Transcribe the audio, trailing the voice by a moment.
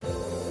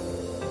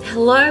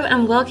Hello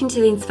and welcome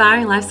to the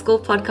Inspiring Life School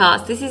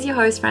podcast. This is your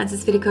host,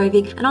 Frances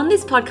Vidakovic, and on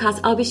this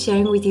podcast, I'll be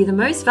sharing with you the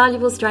most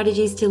valuable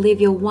strategies to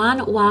live your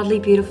one wildly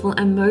beautiful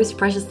and most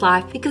precious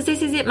life. Because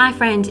this is it, my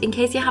friend. In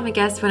case you haven't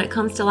guessed, when it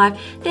comes to life,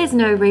 there's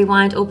no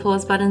rewind or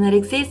pause button that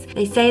exists.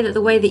 They say that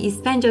the way that you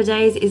spend your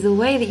days is the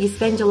way that you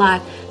spend your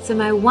life. So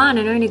my one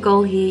and only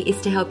goal here is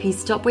to help you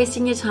stop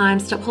wasting your time,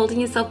 stop holding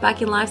yourself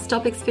back in life,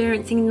 stop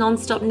experiencing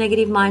non-stop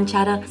negative mind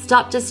chatter,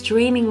 stop just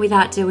dreaming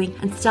without doing,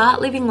 and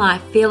start living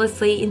life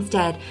fearlessly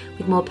instead,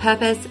 with more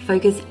purpose,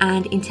 focus,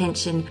 and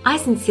intention. I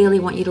sincerely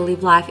want you to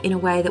live life in a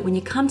way that when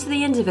you come to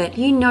the end of it,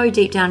 you know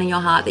deep down in your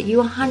heart that you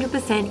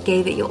 100%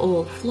 gave it your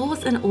all,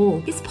 flaws and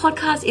all. This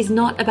podcast is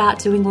not about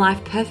doing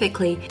life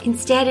perfectly.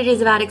 Instead, it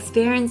is about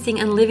experiencing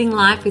and living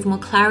life with more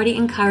clarity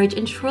and courage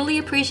and truly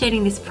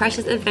appreciating this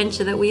precious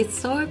adventure that we are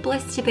so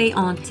blessed to be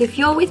on. So if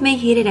you're with me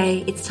here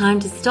today, it's time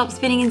to stop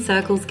spinning in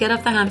circles, get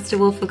off the hamster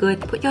wheel for good,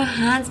 put your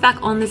hands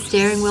back on the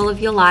steering wheel of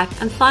your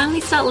life, and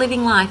finally start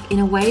living life in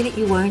a way that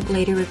you won't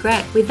later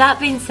regret. With that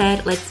being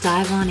said, let's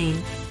dive on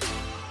in.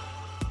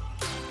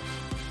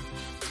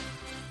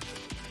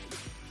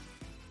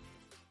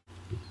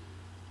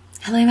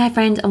 Hello, my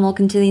friend, and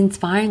welcome to the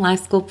Inspiring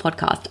Life School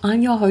podcast.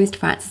 I'm your host,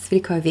 Frances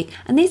Vidakovic,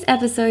 and this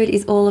episode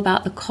is all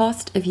about the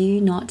cost of you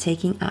not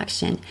taking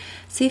action.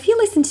 So if you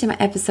listened to my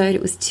episode,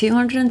 it was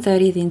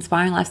 230 of the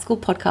Inspiring Life School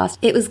podcast.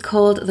 It was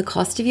called The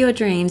Cost of Your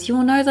Dreams. You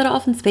will know that I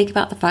often speak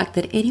about the fact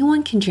that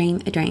anyone can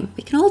dream a dream.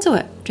 We can all do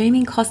it.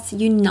 Dreaming costs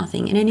you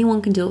nothing and anyone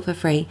can do it for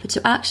free. But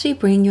to actually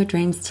bring your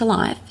dreams to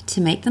life,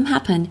 to make them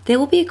happen, there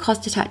will be a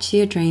cost attached to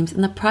your dreams,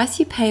 and the price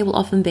you pay will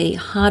often be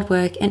hard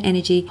work and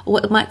energy, or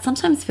what might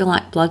sometimes feel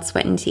like blood,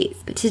 sweat and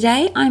tears. But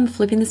today I'm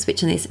flipping the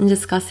switch on this and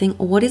discussing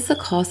what is the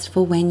cost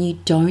for when you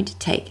don't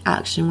take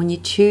action, when you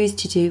choose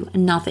to do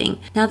nothing.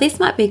 Now this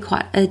might be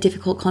quite a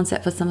difficult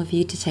concept for some of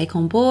you to take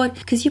on board,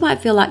 because you might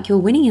feel like you're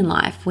winning in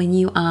life when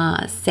you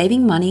are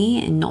saving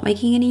money and not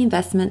making any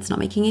investments, not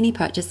making any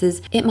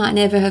purchases. It might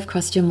never have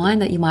crossed your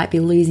mind that you might be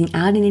losing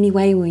out in any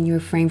way when you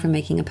refrain from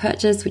making a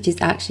purchase, which is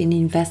actually an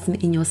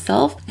investment in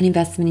yourself, an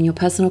investment in your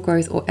personal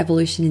growth or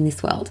evolution in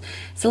this world.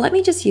 So let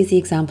me just use the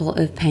example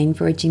of paying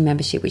for a gym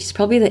membership, which is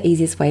probably the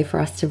easiest way for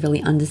us to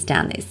really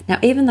understand this. Now,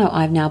 even though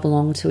I've now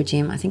belonged to a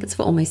gym, I think it's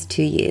for almost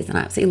 2 years, and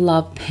I absolutely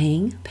love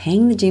paying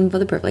the gym for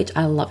the privilege.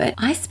 I love it.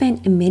 I spent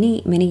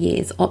many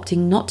years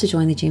opting not to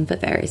join the gym for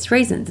various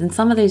reasons, and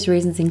some of those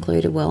reasons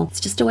included, well,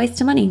 it's just a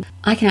waste of money.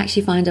 I can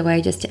actually find a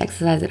way just to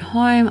exercise at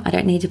home. I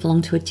don't need to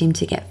belong to a gym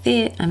to get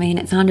fit. I mean,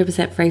 it's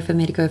 100% free for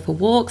me to go for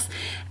walks,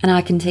 and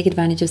I can take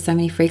advantage of so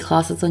many free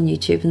classes on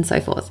YouTube and so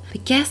forth.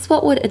 But guess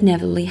what would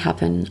inevitably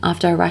happen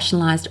after I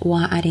rationalized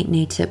why I didn't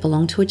need to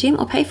belong to a gym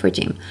or pay for a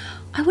gym?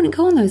 I wouldn't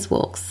go on those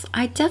walks.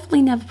 I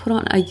definitely never put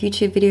on a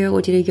YouTube video or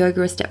did a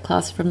yoga or step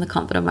class from the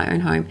comfort of my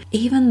own home,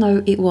 even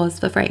though it was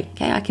for free.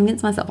 Okay, I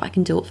convinced myself I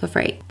can do it for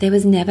free. There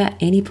was never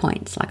any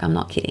point, like I'm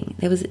not kidding,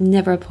 there was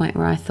never a point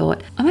where I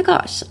thought, oh my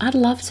gosh, I'd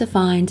love to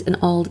find an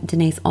old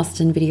Denise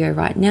Austin video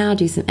right now,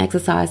 do some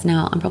exercise.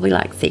 Now, I'm probably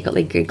like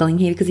secretly Googling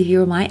here, because if you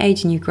were my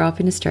age and you grew up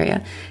in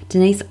Australia,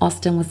 Denise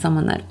Austin was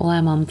someone that all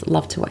our mums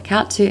loved to work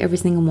out to. Every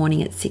single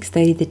morning at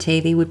 6:30, the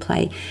TV would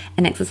play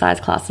an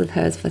exercise class of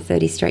hers for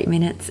 30 straight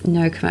minutes.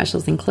 No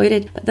commercials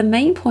included. But the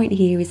main point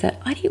here is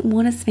that I didn't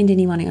want to spend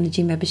any money on a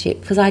gym membership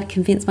because I'd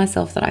convinced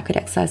myself that I could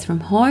exercise from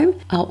home,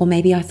 or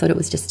maybe I thought it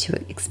was just too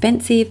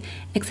expensive.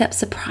 Except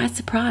surprise,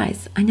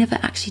 surprise, I never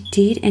actually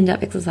did end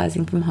up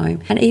exercising from home.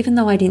 And even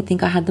though I didn't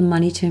think I had the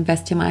money to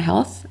invest in my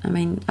health, I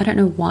mean, I don't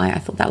know why I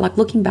thought that. Like,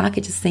 looking back,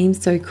 it just seems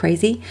so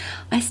crazy.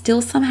 I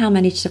still somehow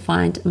managed to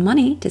find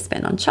money to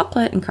spend on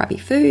chocolate and crappy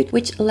food,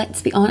 which,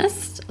 let's be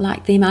honest,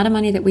 like the amount of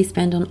money that we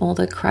spend on all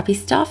the crappy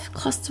stuff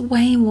costs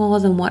way more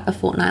than what a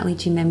fortnightly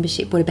gym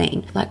membership would have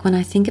been. Like, when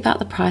I think about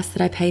the price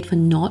that I paid for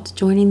not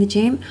joining the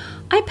gym,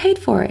 I paid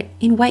for it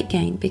in weight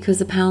gain, because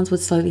the pounds would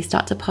slowly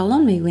start to pile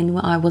on me when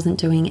I wasn't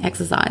doing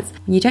exercise.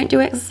 When you don't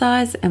do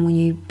exercise and when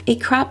you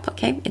eat crap,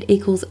 okay, it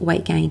equals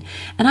weight gain.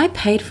 And I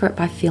paid for it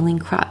by feeling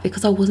crap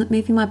because I wasn't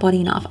moving my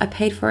body enough. I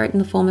paid for it in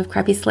the form of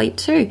crappy sleep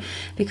too,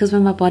 because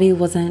when my body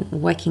wasn't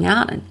working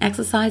out and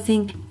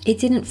exercising, it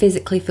didn't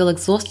physically feel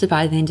exhausted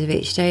by the end of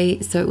each day,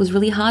 so it was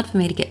really hard for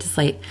me to get to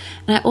sleep.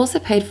 And I also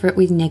paid for it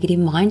with negative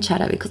mind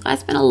chatter, because I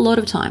spent a lot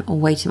of time, or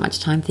way too much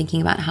time, thinking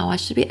about how I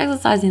should be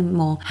exercising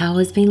more, how I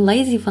was being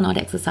lazy for not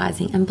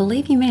exercising. And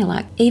believe you me,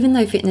 like, even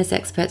though fitness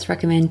experts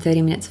recommend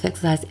 30 minutes of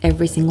exercise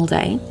every single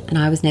day, and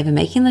I was never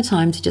making the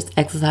time to just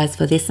exercise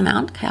for this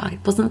amount, okay, I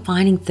wasn't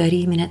finding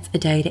 30 minutes a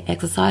day to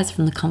exercise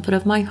from the comfort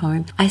of my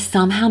home, I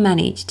somehow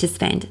managed to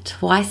spend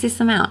twice this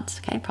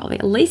amount, okay, probably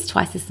at least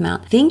twice this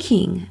amount,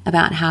 thinking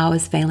about how I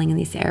was failing in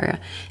this area,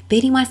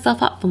 beating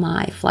myself up for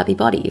my flabby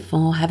body,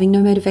 for having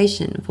no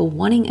motivation, for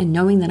wanting and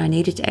knowing that I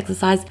needed to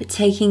exercise ideas, but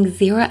taking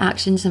zero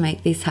action to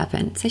make this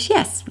happen. So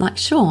yes, like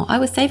sure, I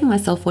was saving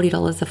myself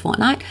 $40 a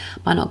fortnight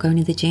by not going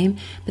to the gym,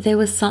 but there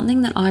was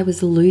something that I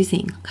was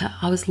losing. Okay?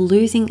 I was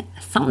losing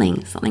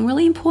something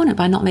really important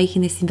by not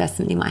making this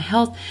investment in my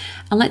health.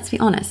 And let's be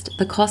honest,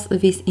 the cost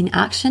of this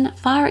inaction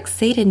far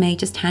exceeded me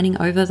just handing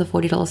over the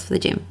 $40 for the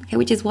gym, okay,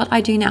 which is what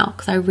I do now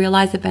because I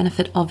realize the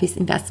benefit of this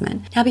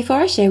investment. Now, before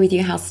I share with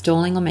you how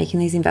stalling or making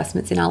these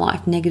investments in our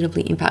life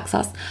negatively impacts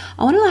us,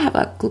 I want to have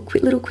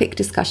a quick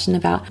discussion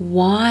about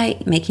why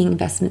making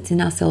investments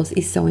in ourselves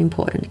is so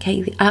important,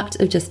 okay? The act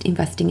of just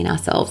investing in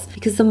ourselves.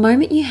 Because the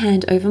moment you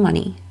hand over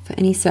money for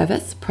any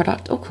service,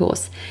 product, or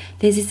course,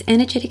 there's this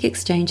energetic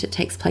exchange that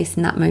takes place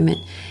in that moment.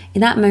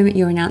 In that moment,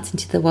 you're announcing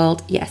to the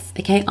world, yes,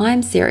 okay,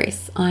 I'm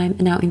serious. I'm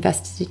now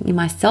invested in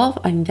myself.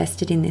 I'm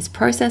invested in this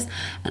process,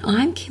 and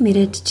I'm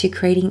committed to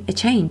creating a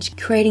change,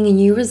 creating a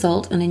new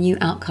result and a new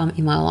outcome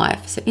in my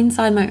life. So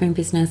inside my own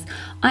business,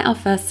 I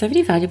offer so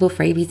many valuable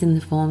freebies in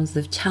the forms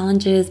of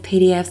challenges,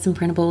 PDFs, and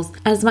printables.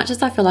 And as much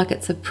as I feel like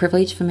it's a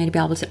privilege for me to be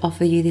able to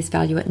offer you this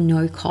value at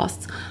no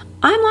cost,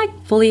 I'm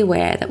fully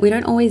aware that we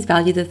don't always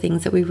value the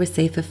things that we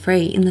receive for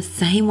free in the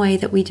same way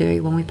that we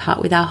do when we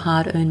part with our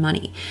hard-earned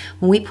money,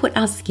 when we put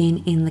our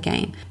skin in the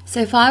game. So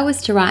if I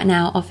was to right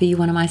now offer you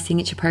one of my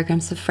signature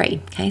programs for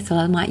free, okay, so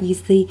I might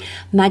use the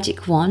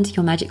Magic Wand.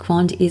 Your Magic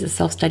Wand is a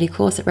self-study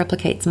course that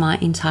replicates my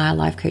entire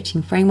life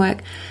coaching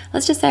framework.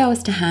 Let's just say I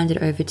was to hand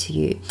it over to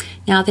you.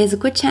 Now, there's a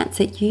good chance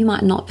that you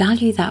might not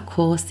value that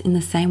course in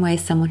the same way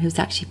as someone who's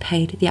actually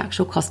paid the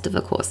actual cost of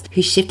the course,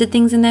 who shifted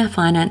things in their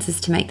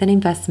finances to make that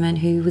investment,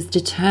 who was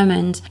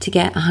determined to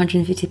get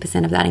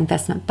 150% of that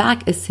investment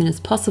back as soon as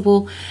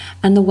possible.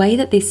 And the way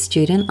that this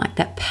student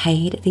that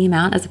paid the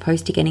amount as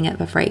opposed to getting it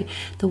for free,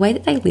 the way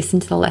that they listen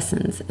to the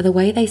lessons, the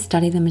way they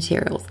study the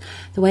materials,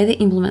 the way they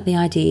implement the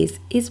ideas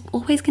is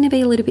always going to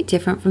be a little bit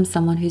different from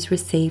someone who's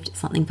received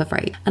something for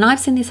free. And I've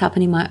seen this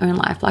happen in my own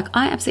life.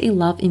 I absolutely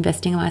love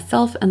investing in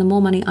myself, and the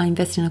more money I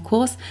invest in a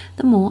course,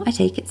 the more I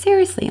take it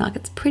seriously.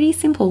 It's pretty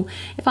simple.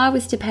 If I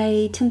was to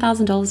pay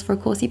 $10,000 for a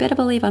course, you better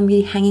believe I'm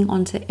really hanging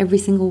on to every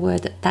single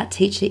word that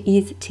teacher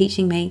is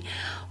teaching me.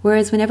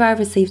 Whereas whenever I've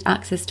received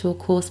access to a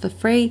course for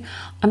free,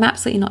 I'm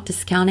absolutely not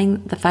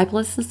discounting the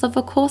fabulousness of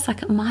a course.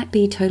 It might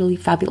be totally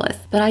fabulous.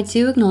 But I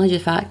do acknowledge the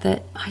fact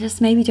that I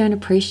just maybe don't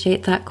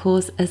appreciate that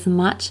course as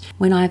much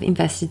when I've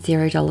invested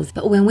 $0.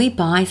 But when we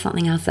buy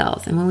something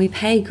ourselves and when we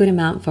pay a good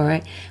amount for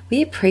it,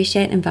 we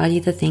appreciate and value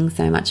the thing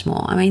so much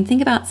more.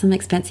 Think about some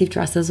expensive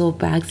dresses or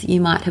bags that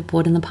you might have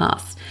bought in the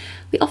past.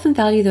 We often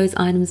value those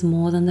items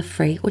more than the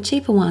free or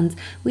cheaper ones.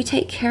 We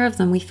take care of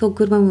them. We feel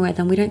good when we wear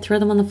them. We don't throw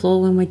them on the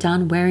floor when we're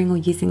done wearing or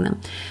using them.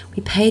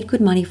 We paid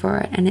good money for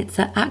it, and it's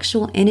the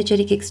actual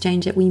energetic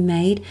exchange that we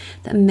made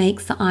that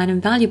makes the item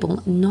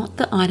valuable, not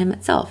the item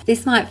itself.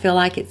 This might feel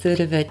like it's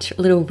sort of a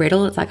little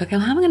riddle. It's okay,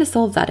 well, how am I going to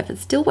solve that? If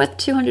it's still worth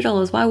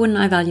 $200, why wouldn't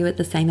I value it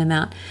the same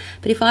amount?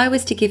 But if I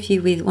was to give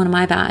you with one of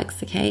my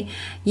bags, okay,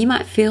 you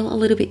might feel a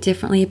little bit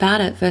differently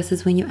about it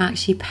versus when you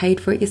actually paid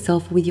for it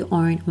yourself with your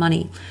own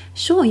money.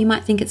 Sure, you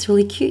might think it's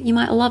really cute, you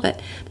might love it,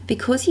 but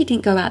because you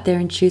didn't go out there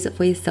and choose it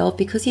for yourself,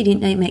 because you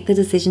didn't make the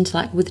decision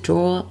to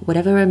withdraw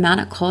whatever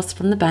amount it costs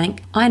from the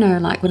bank. I know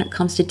when it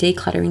comes to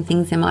decluttering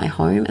things in my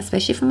home,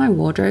 especially from my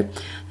wardrobe,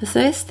 the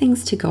first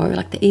things to go,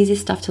 the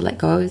easiest stuff to let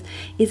go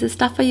is the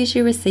stuff I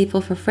usually receive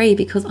for free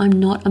because I'm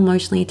not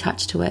emotionally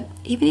attached to it,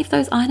 even if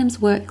those items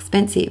were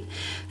expensive.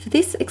 So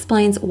this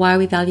explains why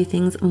we value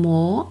things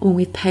more when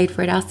we've paid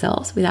for it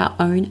ourselves with our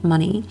own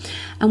money.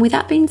 And with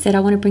that being said,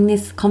 I want to bring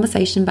this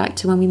conversation back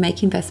to when we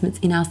make investments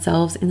in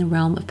ourselves in the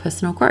realm of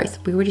personal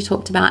growth. We already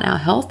talked about our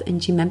health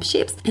and gym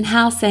memberships and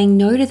how saying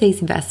no to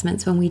these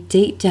investments when we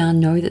deep down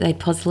know that they'd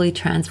positively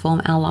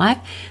transform our life,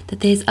 that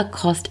there's a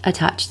cost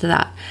attached to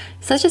that.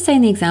 So let's just say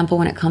in the example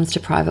when it comes to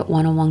private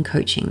one-on-one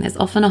coaching, there's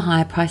often a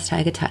higher price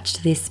tag attached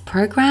to this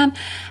program,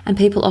 and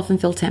people often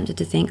feel tempted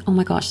to think, oh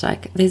my gosh,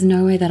 there's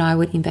no way that I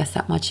would invest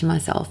that much in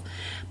myself.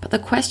 But the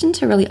question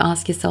to really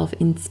ask yourself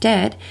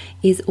instead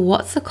is,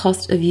 what's the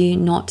cost of you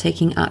not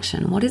taking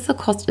action? What is the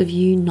cost of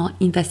you not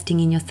investing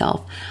in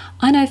yourself?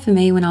 I know for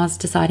me, when I was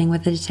deciding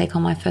whether to take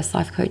on my first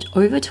life coach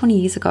over 20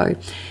 years ago,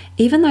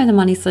 even though the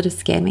money sort of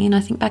scared me, and I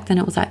think back then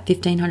it was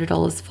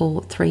 $1,500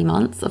 for 3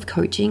 months of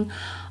coaching,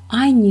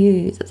 I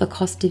knew that the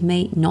cost of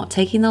me not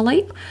taking the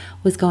leap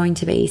was going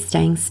to be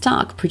staying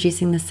stuck,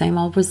 producing the same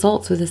old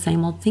results with the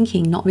same old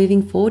thinking, not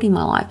moving forward in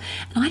my life.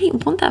 And I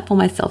didn't want that for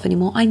myself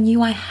anymore. I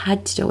knew I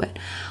had to do it.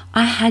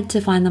 I had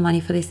to find the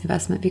money for this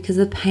investment because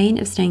the pain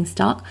of staying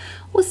stuck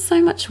was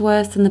so much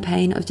worse than the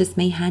pain of just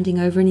me handing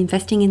over and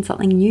investing in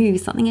something new,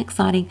 something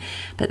exciting,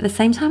 but at the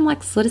same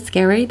time, sort of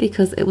scary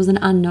because it was an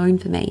unknown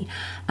for me.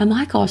 And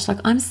my gosh,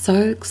 I'm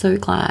so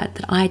glad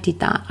that I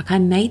did that. I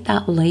made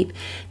that leap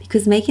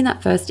because making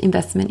that first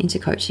investment into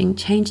coaching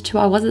changed who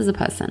I was as a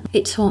person.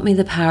 It taught me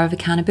the power of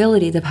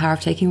accountability, the power of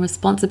taking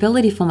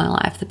responsibility for my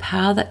life, the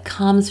power that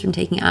comes from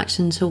taking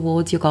action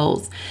towards your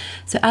goals.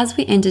 So as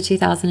we enter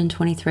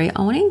 2023,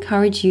 I want to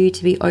encourage you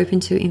to be open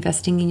to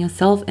investing in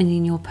yourself and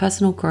in your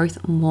personal growth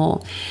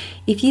more.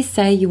 If you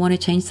say you want to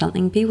change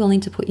something, be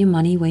willing to put your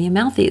money where your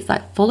mouth is.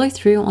 Like, follow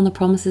through on the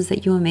promises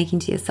that you are making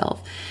to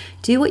yourself.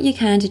 Do what you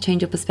can to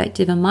change your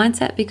perspective and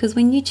mindset, because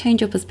when you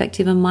change your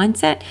perspective and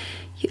mindset,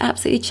 you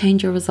absolutely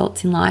change your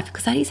results in life,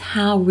 because that is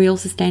how real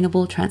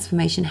sustainable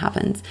transformation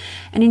happens.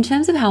 And in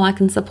terms of how I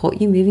can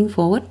support you moving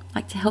forward,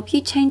 like to help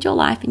you change your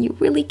life, and you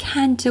really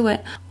can do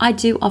it, I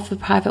do offer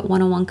private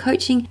one-on-one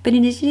coaching. But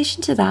in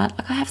addition to that,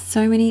 like I have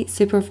so many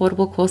super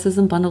affordable courses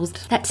and bundles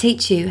that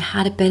teach you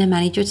how to better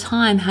manage your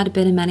time, how to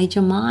better manage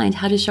your mind,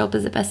 how to show up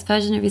as the best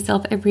version of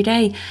yourself every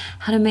day,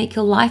 how to make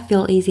your life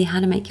feel easy, how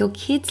to make your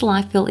kids'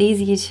 life feel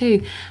easier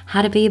too,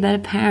 how to be a better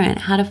parent,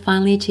 how to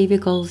finally achieve your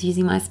goals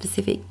using my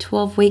specific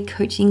 12-week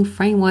coaching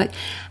framework,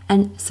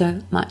 and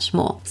so much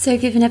more. So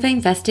if you've never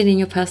invested in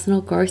your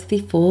personal growth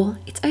before,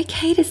 it's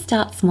okay to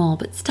start small,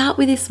 but start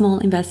with a small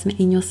investment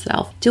in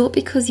yourself. Do it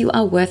because you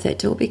are worth it.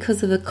 Do it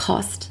because of the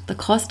cost. The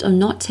cost of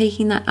not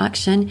taking that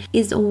action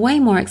is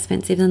way more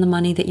expensive than the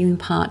money that you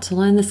impart to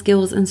learn the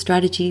skills and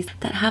strategies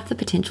that have the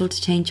potential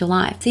to change your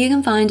life. So you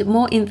can find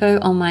more info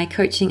on my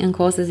coaching and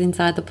courses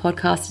inside the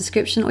podcast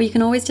description, or you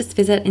can always just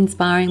visit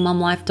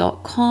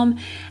inspiringmomlife.com.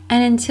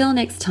 And until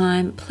next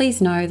time,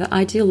 please know that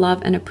I do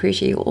love and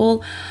appreciate you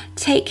all.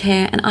 Take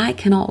care, and I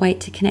cannot wait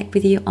to connect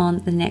with you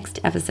on the next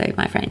episode,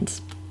 my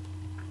friends.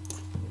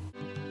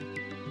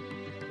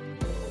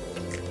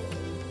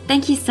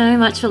 Thank you so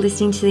much for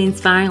listening to the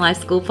Inspiring Life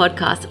School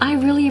podcast. I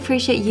really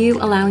appreciate you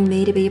allowing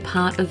me to be a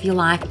part of your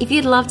life. If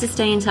you'd love to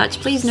stay in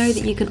touch, please know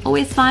that you can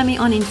always find me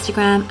on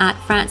Instagram at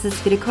Frances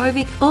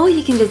Vidakovic, or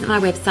you can visit my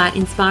website,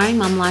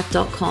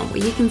 inspiringmomlife.com,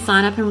 where you can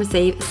sign up and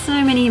receive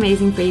so many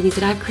amazing freebies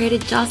that I've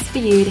created just for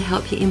you to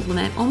help you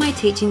implement all my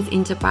teachings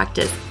into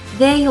practice.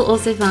 There you'll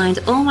also find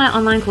all my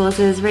online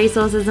courses,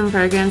 resources and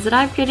programs that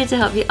I've created to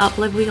help you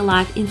up-level your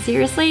life in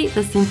seriously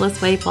the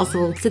simplest way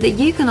possible, so that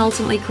you can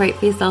ultimately create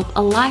for yourself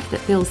a life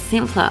that feels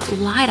simpler,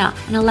 lighter,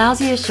 and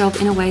allows you to show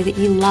up in a way that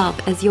you love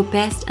as your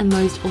best and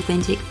most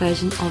authentic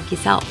version of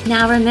yourself.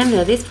 Now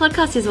remember, this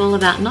podcast is all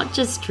about not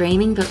just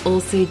dreaming but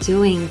also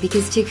doing,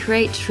 because to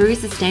create true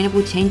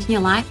sustainable change in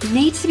your life, you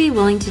need to be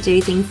willing to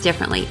do things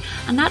differently.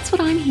 And that's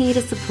what I'm here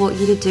to support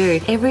you to do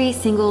every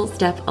single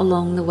step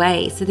along the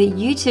way, so that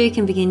you too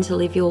can begin to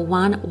live your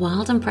one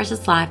wild and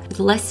precious life with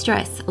less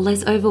stress,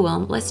 less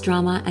overwhelm, less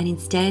drama, and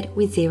instead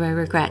with zero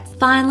regrets.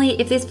 Finally,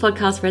 if this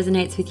podcast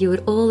resonates with you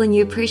at all and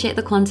you appreciate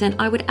the content,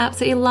 I would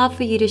absolutely love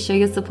for you to show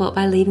your support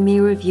by leaving me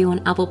a review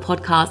on Apple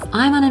Podcasts.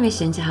 I'm on a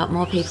mission to help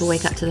more people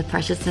wake up to the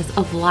preciousness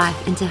of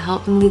life and to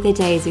help them live their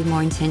days with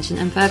more intention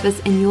and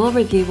purpose, and your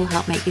review will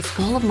help make this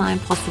goal of mine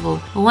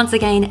possible. Well, once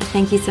again,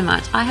 thank you so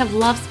much. I have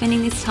loved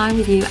spending this time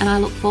with you, and I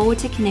look forward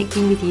to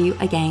connecting with you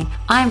again.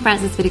 I am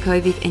Frances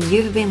Vidakovic, and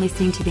you have been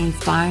listening to the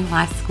Inspiring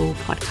Life School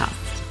podcast.